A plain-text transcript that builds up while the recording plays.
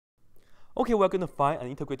Okay, we're going to find an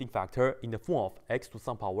integrating factor in the form of x to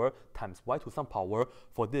some power times y to some power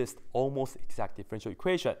for this almost exact differential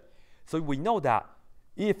equation. So we know that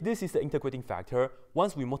if this is the integrating factor,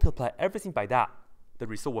 once we multiply everything by that, the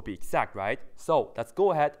result will be exact, right? So let's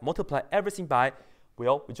go ahead, multiply everything by,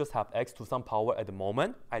 well, we just have x to some power at the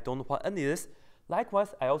moment. I don't know what n is.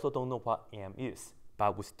 Likewise, I also don't know what m is,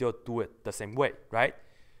 but we still do it the same way, right?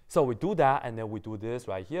 So we do that, and then we do this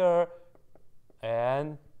right here,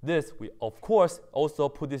 and this, we of course also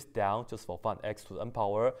put this down just for fun, x to the n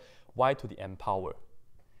power, y to the n power.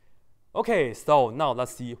 Okay, so now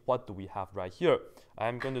let's see what do we have right here.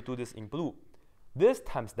 I'm going to do this in blue. This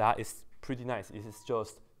times that is pretty nice. It is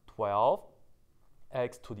just 12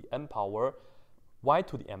 x to the n power, y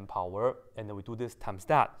to the n power, and then we do this times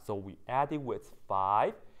that. So we add it with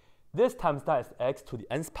 5. This times that is x to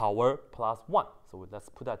the nth power plus 1. So let's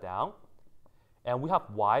put that down. And we have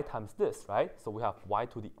y times this, right? So we have y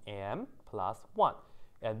to the m plus 1.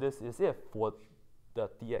 And this is it for the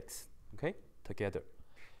dx, okay, together.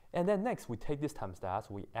 And then next, we take this times that,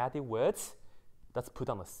 so we add it with, let's put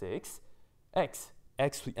down the 6, x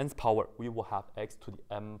to the nth power, we will have x to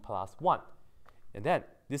the m plus 1. And then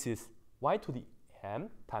this is y to the m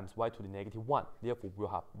times y to the negative 1. Therefore, we'll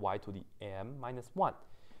have y to the m minus 1.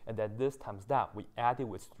 And then this times that, we add it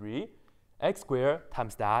with 3. X squared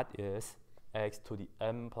times that is x to the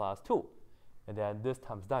m plus 2. And then this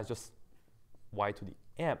times that is just y to the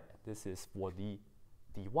m. This is for the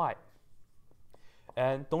dy.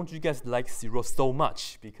 And don't you guys like 0 so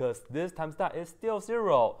much? Because this times that is still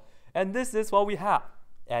 0. And this is what we have.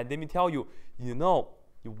 And let me tell you, you know,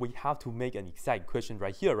 we have to make an exact equation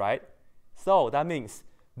right here, right? So that means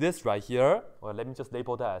this right here, or let me just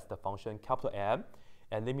label that as the function capital M.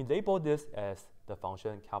 And let me label this as the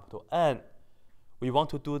function capital N. We want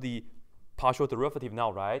to do the partial derivative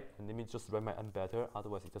now, right? And let me just write my n better,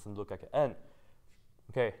 otherwise it doesn't look like an n.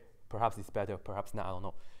 Okay, perhaps it's better, perhaps not, I don't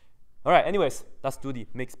know. All right, anyways, let's do the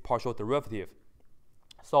mixed partial derivative.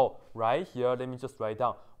 So right here, let me just write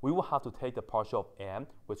down, we will have to take the partial of m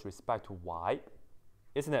with respect to y,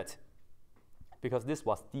 isn't it? Because this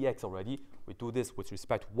was dx already, we do this with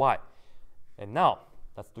respect to y. And now,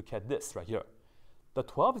 let's look at this right here. The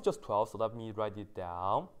 12 is just 12, so let me write it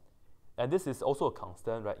down. And this is also a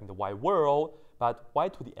constant, right, in the y world, but y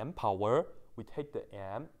to the m power, we take the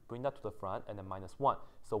m, bring that to the front, and then minus 1.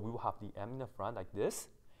 So we will have the m in the front like this,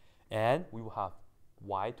 and we will have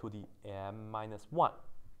y to the m minus 1.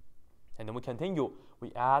 And then we continue.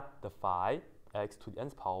 We add the 5, x to the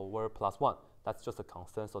nth power plus 1. That's just a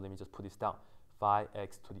constant, so let me just put this down.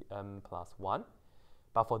 5x to the m plus 1.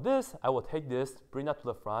 But for this, I will take this, bring that to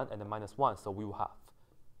the front, and then minus 1. So we will have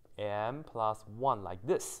m plus 1 like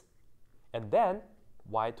this. And then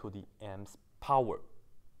y to the m's power.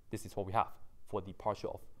 This is what we have for the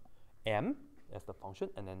partial of m as the function,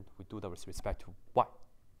 and then we do that with respect to y.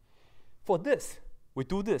 For this, we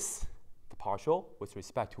do this, the partial with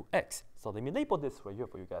respect to x. So let me label this right here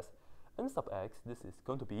for you guys. N sub x, this is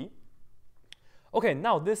going to be, okay,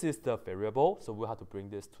 now this is the variable, so we'll have to bring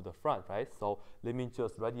this to the front, right? So let me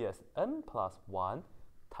just write it as n plus 1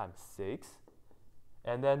 times 6.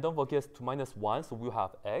 And then don't forget to minus 1, so we'll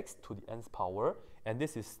have x to the nth power. And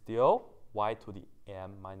this is still y to the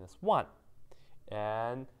m minus 1.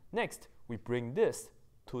 And next, we bring this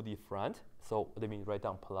to the front. So let me write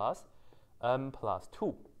down plus m plus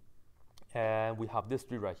 2. And we have this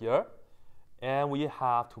 3 right here. And we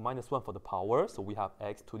have to minus 1 for the power. So we have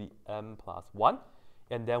x to the m plus 1.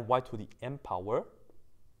 And then y to the m power,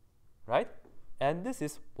 right? And this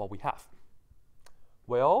is what we have.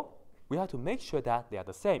 Well, we have to make sure that they are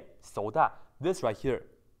the same, so that this right here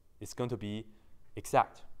is going to be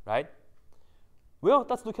exact, right? Well,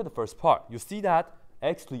 let's look at the first part. You see that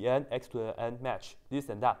x to the n match, this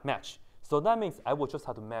and that match. So that means I will just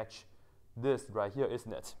have to match this right here,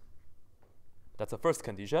 isn't it? That's the first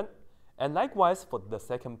condition. And likewise for the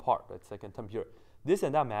second part, the second term here, this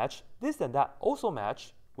and that match, this and that also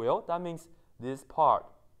match. Well, that means this part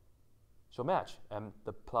shall match, and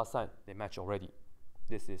the plus sign, they match already.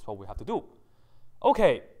 This is what we have to do.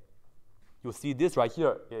 Okay, you see this right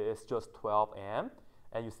here is just 12m,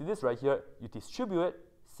 and you see this right here, you distribute it,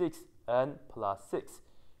 6n plus 6.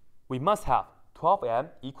 We must have 12m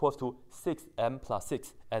equals to 6m plus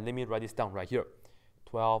 6, and let me write this down right here.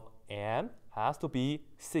 12m has to be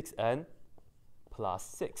 6n plus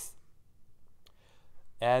 6.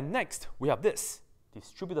 And next, we have this.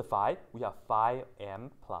 Distribute the 5, we have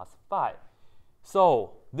 5m plus 5.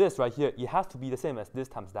 So this right here, it has to be the same as this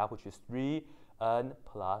times that, which is 3n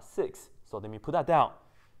plus 6. So let me put that down.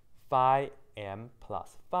 5m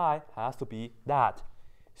plus 5 has to be that,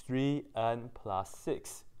 3n plus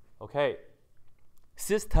 6. Okay,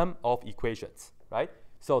 system of equations, right?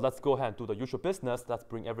 So let's go ahead and do the usual business. Let's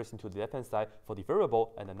bring everything to the left-hand side for the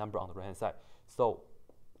variable and the number on the right-hand side. So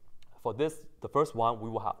for this, the first one,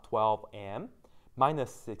 we will have 12m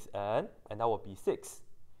minus 6n, and that will be 6.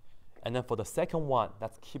 And then for the second one,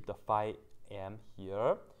 let's keep the 5m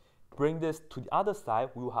here. Bring this to the other side,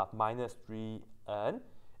 we will have minus 3n,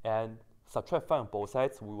 and subtract 5 on both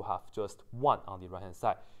sides, we will have just 1 on the right-hand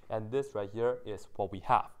side. And this right here is what we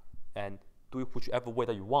have. And do it whichever way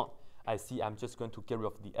that you want. I see I'm just going to get rid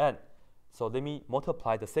of the n. So let me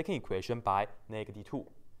multiply the second equation by negative 2.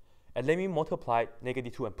 And let me multiply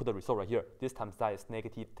negative 2 and put the result right here. This times that is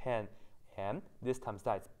negative 10n. This times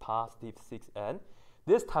that is positive 6n.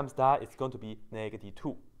 This times that is going to be negative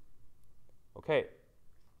 2. Okay.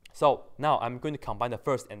 So now I'm going to combine the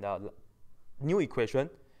first and the new equation.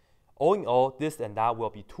 All in all, this and that will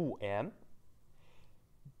be 2m.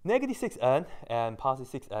 Negative 6n and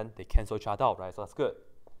positive 6n, they cancel each other out, right? So that's good.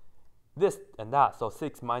 This and that, so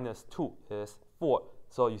 6 minus 2 is 4.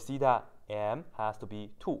 So you see that m has to be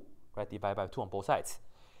 2, right? Divided by 2 on both sides.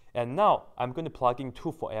 And now I'm going to plug in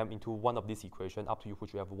 2 for m into one of these equations, up to you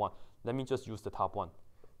whichever one. Let me just use the top one.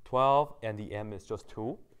 12 and the m is just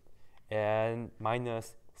 2. And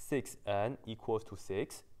minus 6n equals to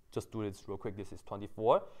 6. Just do this real quick. This is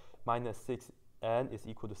 24. Minus 6n is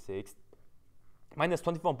equal to 6. Minus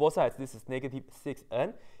 24 on both sides, this is negative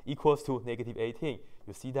 6n equals to negative 18.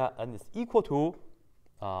 You see that n is equal to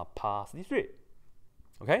positive 3.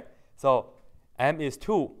 Okay, so m is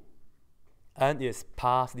 2, n is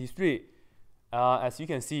positive 3. As you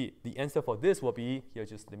can see, the answer for this will be, here,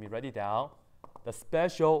 just let me write it down. The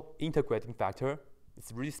special integrating factor,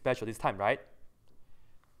 it's really special this time, right?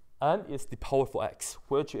 N is the power for x,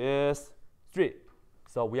 which is 3.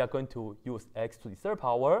 So we are going to use x to the third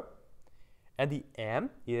power. And the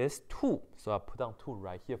m is 2. So I put down 2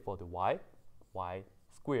 right here for the y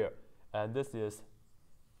squared. And this is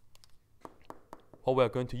what we're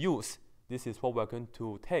going to use. This is what we're going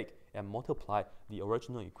to take and multiply the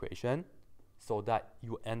original equation so that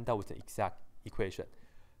you end up with the exact equation.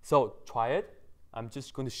 So try it. I'm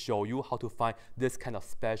just going to show you how to find this kind of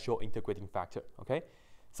special integrating factor. Okay?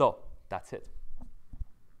 So that's it.